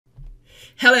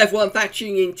Hello everyone, back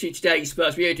tuning into today's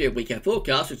first video, doing weekend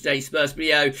forecast for today's first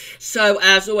video. So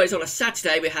as always on a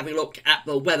Saturday, we're having a look at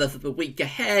the weather for the week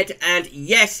ahead. And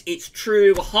yes, it's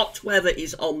true, hot weather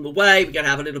is on the way. We're going to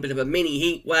have a little bit of a mini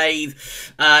heat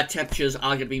wave. Temperatures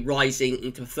are going to be rising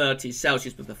into 30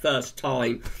 Celsius for the first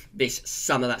time this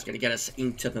summer. That's going to get us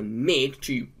into the mid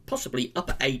to possibly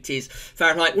upper 80s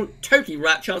Fahrenheit. Wouldn't totally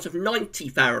rat, chance of 90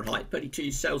 Fahrenheit,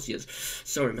 32 Celsius.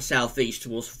 So in the southeast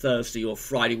towards Thursday or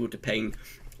Friday will depend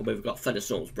on whether we've got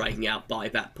thunderstorms breaking out by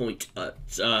that point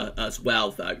as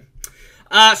well, though.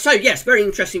 So yes, very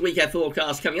interesting weekend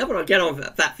forecast coming up, and I'll get on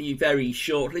that for you very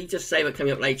shortly. Just say that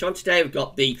coming up later on today, we've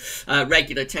got the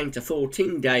regular 10 to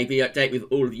 14 day video update with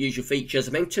all of the usual features.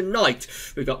 And then tonight,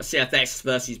 we've got the CFS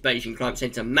versus Beijing Climate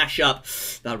Centre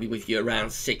mashup. That'll be with you around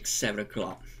 6-7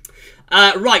 o'clock.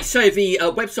 Right, so the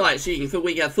websites using for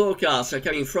weekend forecasts are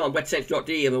coming from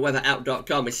weathercentre.de and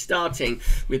theweatherout.com. We're starting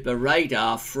with the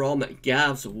radar from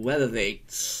Gav's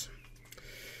Weathervids.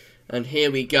 And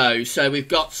here we go. So we've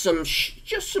got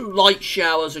just some light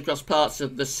showers across parts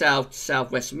of the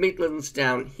southwest Midlands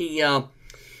down here.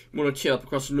 One or two up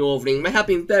across Northern England. They have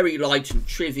been very light and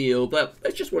trivial, but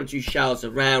there's just one or two showers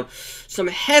around. Some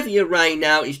heavier rain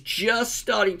now is just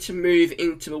starting to move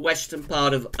into the western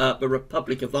part of the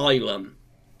Republic of Ireland.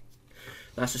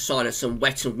 That's a sign of some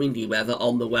wet and windy weather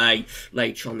on the way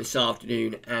later on this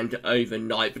afternoon and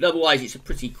overnight. But otherwise, it's a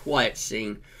pretty quiet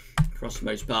scene across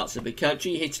most parts of the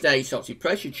country. Here today's toxic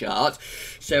pressure chart.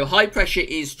 So high pressure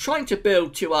is trying to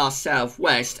build to our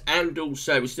southwest, and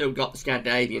also we've still got the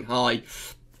Scandinavian high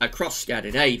across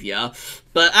Scandinavia.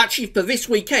 But actually for this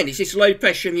weekend, it's this low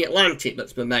pressure in the Atlantic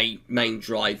that's the main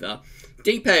driver.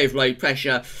 Deep area of low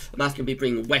pressure, and that's going to be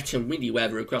bringing wet and windy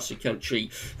weather across the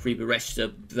country through the rest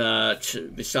of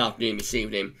this afternoon, this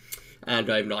evening,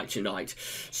 and overnight tonight.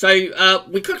 So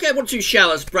we could get one or two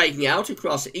showers breaking out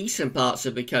across eastern parts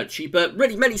of the country, but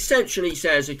really many central east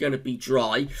areas are going to be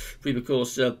dry through the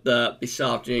course of this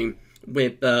afternoon,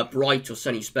 with bright or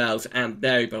sunny spells and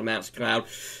variable amounts of cloud.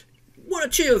 One or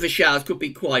two of the showers could be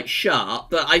quite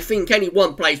sharp, but I think any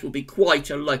one place will be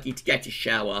quite unlucky to get a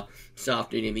shower this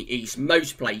afternoon in the east.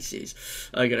 Most places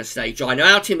are going to stay dry.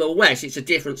 Now, out in the west, it's a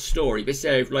different story. This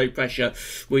area of low pressure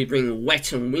will bring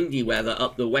wet and windy weather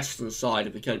up the western side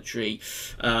of the country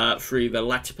through the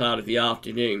latter part of the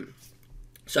afternoon.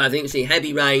 So I think we'll see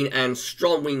heavy rain and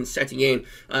strong winds setting in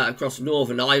across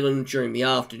Northern Ireland during the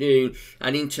afternoon,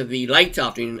 and into the late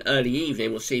afternoon and early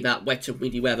evening we'll see that wet and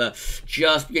windy weather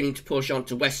just beginning to push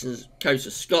onto western coast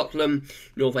of Scotland,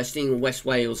 northwest England, West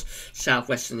Wales,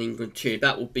 southwestern England too.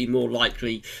 That will be more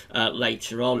likely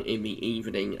later on in the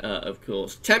evening, of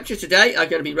course. Temperatures today are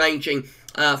going to be ranging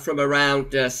from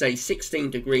around, say,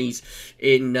 16 degrees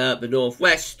in the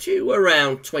northwest to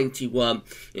around 21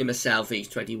 in the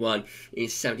southeast. 21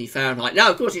 is 70 Fahrenheit. Now,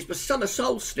 of course, it's the summer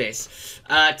solstice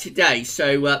today,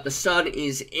 so the sun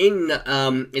is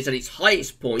at its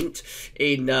highest point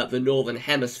in the northern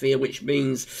hemisphere, which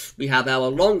means we have our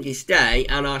longest day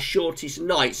and our shortest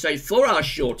night. So for our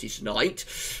shortest night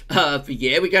of the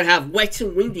year, we're going to have wet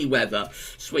and windy weather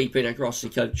sweeping across the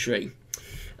country.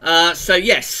 So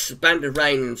yes, a band of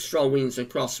rain and strong winds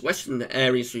across western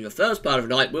areas through the first part of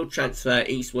the night will transfer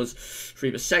eastwards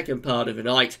through the second part of the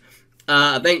night,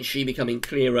 eventually becoming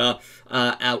clearer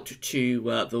out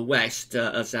to the west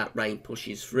as that rain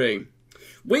pushes through.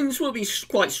 Winds will be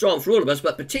quite strong for all of us,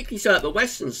 but particularly so at the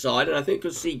western side, and I think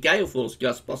we'll see gale force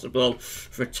gusts possible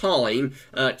for a time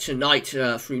tonight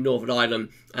through Northern Ireland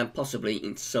and possibly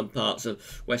into some parts of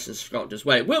western Scotland as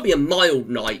well. It will be a mild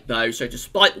night though, so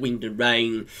despite wind and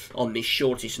rain on this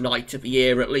shortest night of the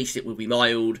year, at least it will be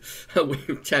mild,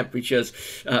 with temperatures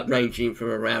ranging from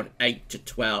around 8 to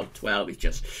 12. 12 is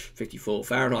just 54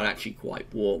 Fahrenheit, actually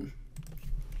quite warm.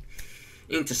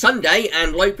 Into Sunday,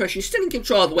 and low pressure is still in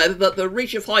control of the weather, but the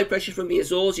ridge of high pressure from the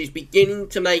Azores is beginning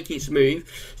to make its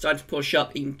move, starting to push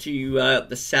up into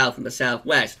the south and the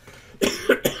southwest.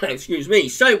 Excuse me.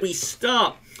 So we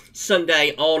start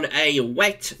Sunday on a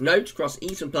wet note across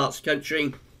eastern parts of the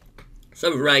country.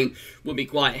 Some of the rain will be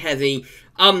quite heavy.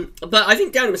 But I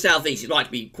think down in the southeast it's likely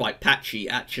to be quite patchy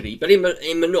actually. But in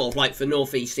the north, like for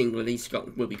northeast England, East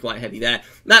Scotland, will be quite heavy there.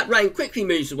 That rain quickly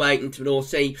moves away into the North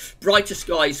Sea. Brighter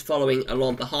skies following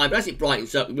along behind. But as it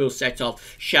brightens up, we will set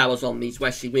off showers on these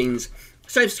westerly winds.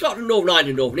 So Scotland, Northern Ireland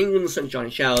and Northern England, sunshine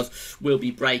and showers will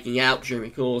be breaking out during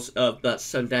the course of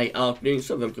Sunday afternoon.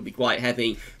 Some of them could be quite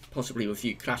heavy, possibly with a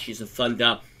few crashes of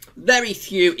thunder. Very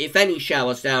few, if any,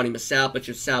 showers down in the south, much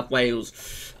of South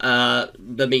Wales,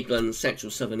 the Midlands,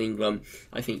 central southern England.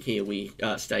 I think here we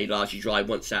stay largely dry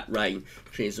once that rain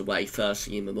clears away first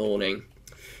thing in the morning.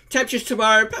 Temperatures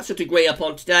tomorrow, perhaps a degree up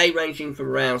on today, ranging from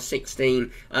around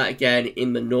 16 again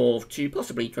in the north to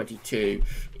possibly 22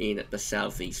 in the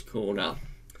southeast corner.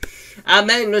 And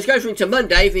then let's go through to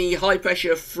Monday. The high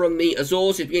pressure from the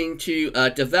Azores is beginning to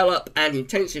develop and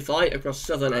intensify across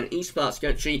southern and east parts of the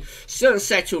country. Still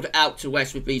unsettled out to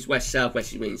west with these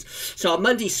west-southwesterly winds. So on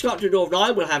Monday, Scotland and Northern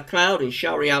Ireland will have cloud and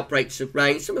showery outbreaks of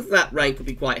rain. Some of that rain could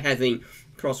be quite heavy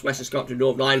across western Scotland and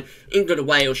Northern Ireland. England and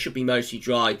Wales should be mostly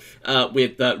dry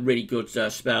with really good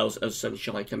spells of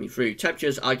sunshine coming through.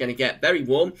 Temperatures are going to get very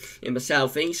warm in the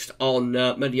southeast on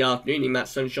Monday afternoon. In that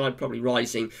sunshine, probably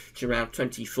rising to around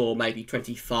 24, maybe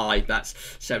 25. That's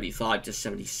 75 to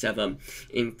 77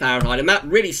 in Fahrenheit. And that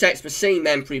really sets the scene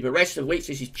then through the rest of the week.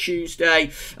 So this is Tuesday.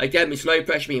 Again, with low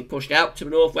pressure being pushed out to the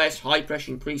northwest, high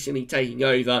pressure increasingly taking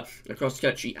over across the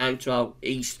country and to our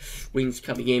east. Winds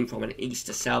coming in from an east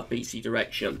to southeasterly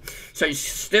direction. So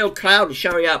still cloud and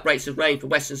showery outbreaks of rain for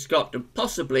western Scotland,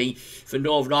 possibly for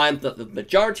Northern Ireland, but the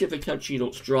majority of the country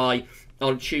looks dry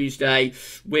on Tuesday,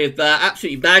 with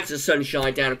absolutely bags of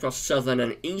sunshine down across southern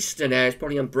and eastern areas,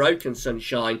 probably unbroken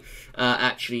sunshine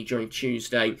actually during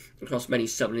Tuesday across many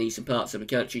southern and eastern parts of the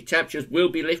country. Temperatures will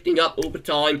be lifting up all the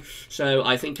time, so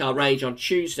I think our range on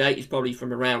Tuesday is probably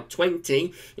from around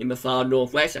 20 in the far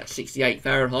northwest, that's 68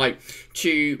 Fahrenheit,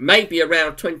 to maybe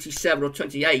around 27 or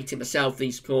 28 in the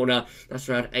southeast corner, that's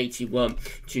around 81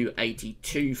 to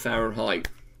 82 Fahrenheit.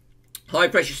 High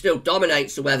pressure still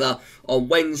dominates the weather on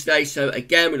Wednesday, so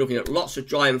again we're looking at lots of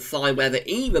dry and fine weather.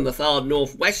 Even the far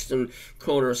northwestern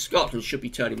corner of Scotland should be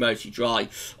turning mostly dry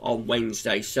on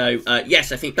Wednesday. So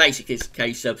yes, I think basically it's a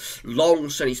case of long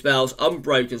sunny spells,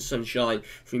 unbroken sunshine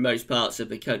through most parts of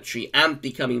the country, and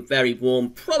becoming very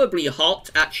warm, probably hot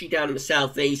actually down in the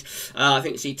southeast. I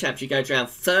think you see temperature going to around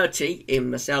 30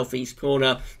 in the southeast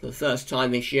corner for the first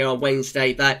time this year on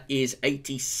Wednesday. That is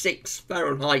 86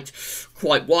 Fahrenheit.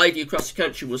 Quite widely across the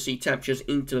country, we'll see temperatures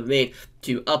into the mid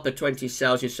to upper 20s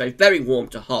Celsius, so very warm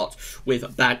to hot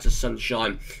with bags of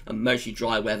sunshine and mostly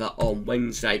dry weather on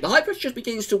Wednesday. The high pressure just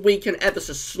begins to weaken ever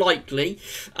so slightly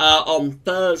on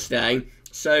Thursday.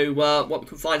 So what we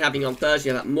can find happening on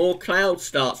Thursday, that more cloud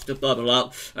starts to bubble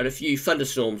up and a few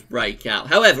thunderstorms break out.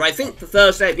 However, I think for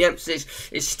Thursday the emphasis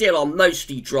is still on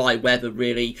mostly dry weather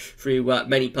really through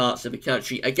many parts of the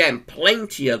country. Again,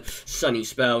 plenty of sunny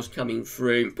spells coming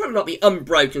through. Probably not the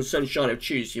unbroken sunshine of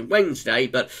Tuesday and Wednesday,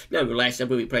 but nevertheless there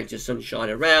will be plenty of sunshine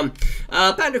around.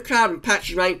 Band of cloud and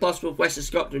patchy rain possible for western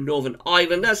Scotland and Northern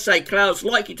Ireland. As I say, clouds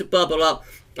likely to bubble up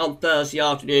on Thursday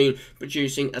afternoon,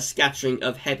 producing a scattering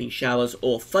of heavy showers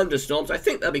or thunderstorms. I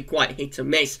think they'll be quite hit and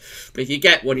miss, but if you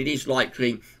get one, it is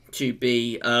likely to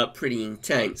be pretty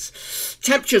intense.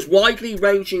 Temperatures widely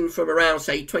ranging from around,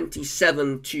 say,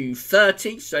 27 to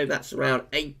 30, so that's around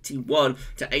 81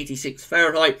 to 86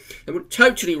 Fahrenheit, and would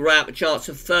totally rule out the chance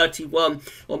of 31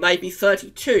 or maybe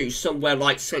 32 somewhere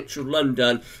like central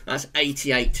London. That's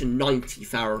 88 to 90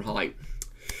 Fahrenheit.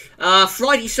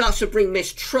 Friday starts to bring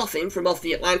this trough in from off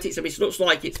the Atlantic, so this looks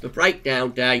like it's the breakdown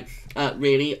day,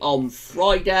 really, on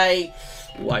Friday.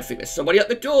 Oh, I think there's somebody at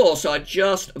the door, so I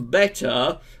just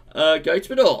better go to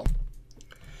the door.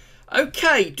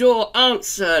 Okay, door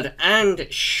answered and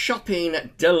shopping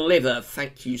delivered.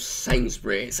 Thank you,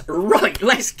 Sainsbury's. Right,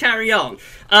 let's carry on.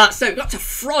 So we've got to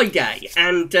Friday,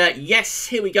 and yes,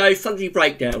 here we go, thundery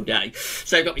breakdown day.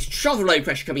 So we've got this trough of low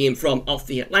pressure coming in from off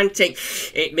the Atlantic.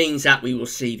 It means that we will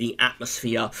see the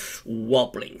atmosphere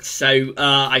wobbling. So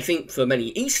I think for many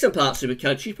eastern parts of the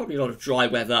country, probably a lot of dry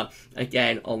weather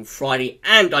again on Friday,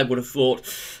 and I would have thought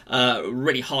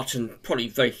really hot and probably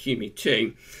very humid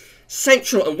too.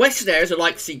 Central and western areas are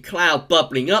likely to see cloud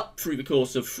bubbling up through the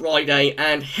course of Friday,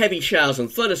 and heavy showers and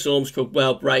thunderstorms could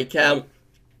well break out.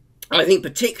 I think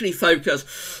particularly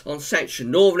focus on central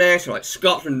and northern areas like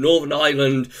Scotland, Northern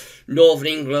Ireland, Northern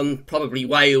England, probably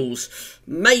Wales,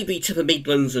 maybe to the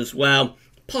Midlands as well,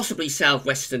 possibly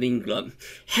southwestern England.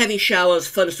 Heavy showers,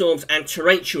 thunderstorms and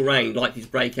torrential rain likely to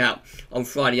break out on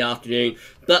Friday afternoon.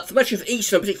 But for much of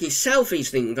eastern, particularly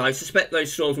southeast England, I suspect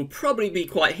those storms will probably be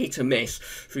quite hit and miss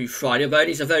through Friday, although it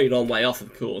is a very long way off,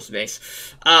 of course, this.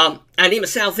 And in the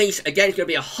southeast, again, it's going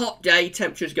to be a hot day.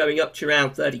 Temperatures going up to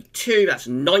around 32. That's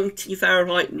 90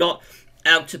 Fahrenheit, not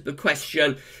out of the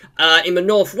question. In the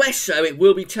northwest, so it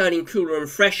will be turning cooler and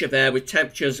fresher there, with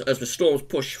temperatures as the storms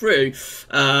push through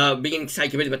beginning to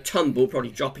take a bit of a tumble,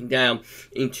 probably dropping down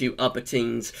into upper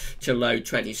teens to low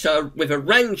 20s. So with a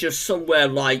range of somewhere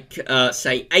like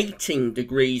say 18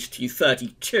 degrees to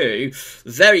 32,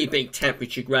 very big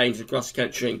temperature range across the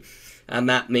country, and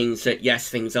that means that yes,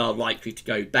 things are likely to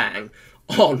go bang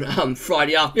on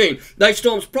Friday afternoon. Those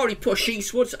storms probably push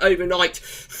eastwards overnight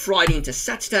Friday into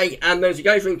Saturday, and then as we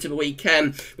go into the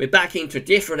weekend, we're back into a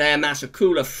different air mass, a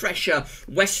cooler, fresher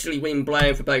westerly wind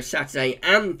blowing for both Saturday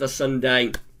and the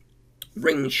Sunday.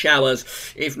 Rain showers,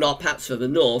 if not perhaps for the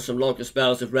north, some longer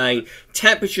spells of rain.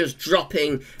 Temperatures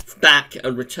dropping back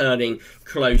and returning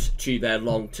close to their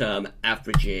long-term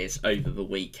averages over the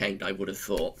weekend, I would have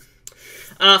thought.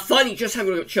 Finally, just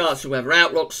having a look at charts of weather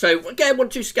outlook. So, again, 1 or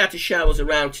 2 scattered showers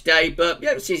around today, but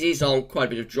yeah, this is on quite a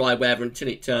bit of dry weather until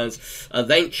it turns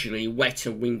eventually wet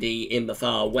and windy in the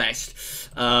far west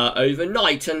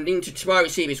overnight. And into tomorrow, we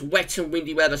see this wet and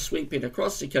windy weather sweeping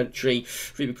across the country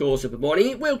through the course of the morning.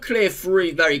 It will clear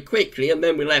through very quickly, and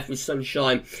then we're left with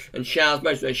sunshine and showers.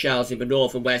 Most of those showers in the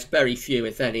north and west, very few,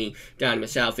 if any, down in the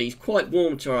southeast. Quite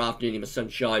warm tomorrow afternoon in the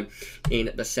sunshine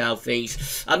in the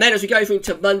southeast. And then as we go through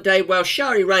into Monday, well,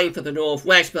 showery rain for the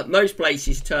northwest, but most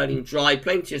places turning dry,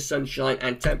 plenty of sunshine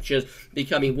and temperatures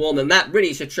becoming warm, and that really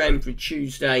is a trend for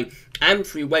Tuesday and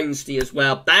through Wednesday as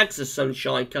well. Bags of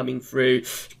sunshine coming through.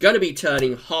 It's going to be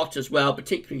turning hot as well,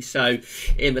 particularly so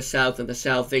in the south and the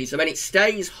southeast. And then it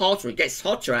stays hotter, it gets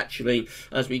hotter actually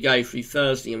as we go through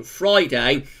Thursday and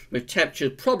Friday, with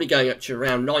temperatures probably going up to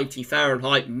around 90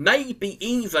 Fahrenheit, maybe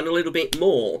even a little bit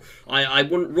more. I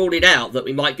wouldn't rule it out that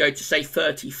we might go to, say,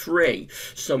 33,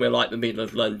 somewhere like the middle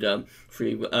of London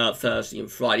through Thursday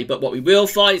and Friday. But what we will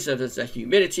find is that as the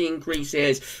humidity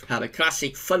increases, have a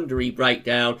classic thundery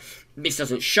breakdown. This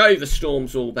doesn't show the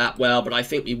storms all that well, but I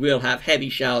think we will have heavy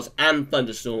showers and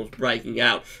thunderstorms breaking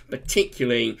out,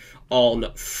 particularly on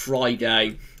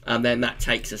Friday. And then that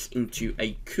takes us into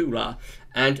a cooler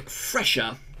and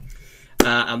fresher,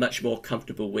 a much more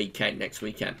comfortable weekend next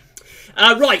weekend.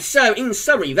 Right, so in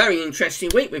summary, very interesting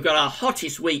week. We've got our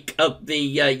hottest week of the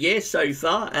year so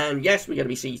far, and yes, we're going to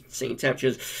be seeing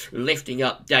temperatures lifting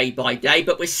up day by day,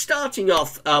 but we're starting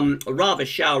off rather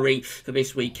showery for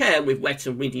this weekend with wet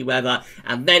and windy weather,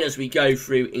 and then as we go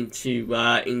through into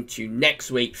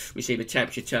next week, we see the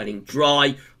temperature turning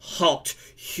dry, hot,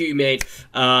 humid,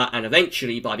 and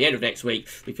eventually by the end of next week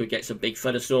we could get some big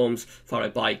thunderstorms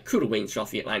followed by cooler winds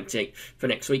off the Atlantic for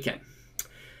next weekend.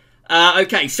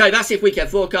 Okay, so that's it, weekend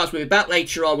forecast. We'll be back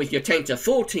later on with your 10 to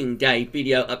 14 day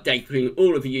video update, including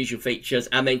all of the usual features.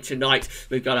 And then tonight,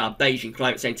 we've got our Beijing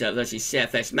Climate Centre versus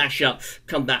CFS mashup.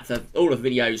 Come back for all of the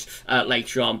videos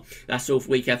later on. That's all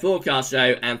for weekend forecast,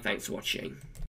 though, and thanks for watching.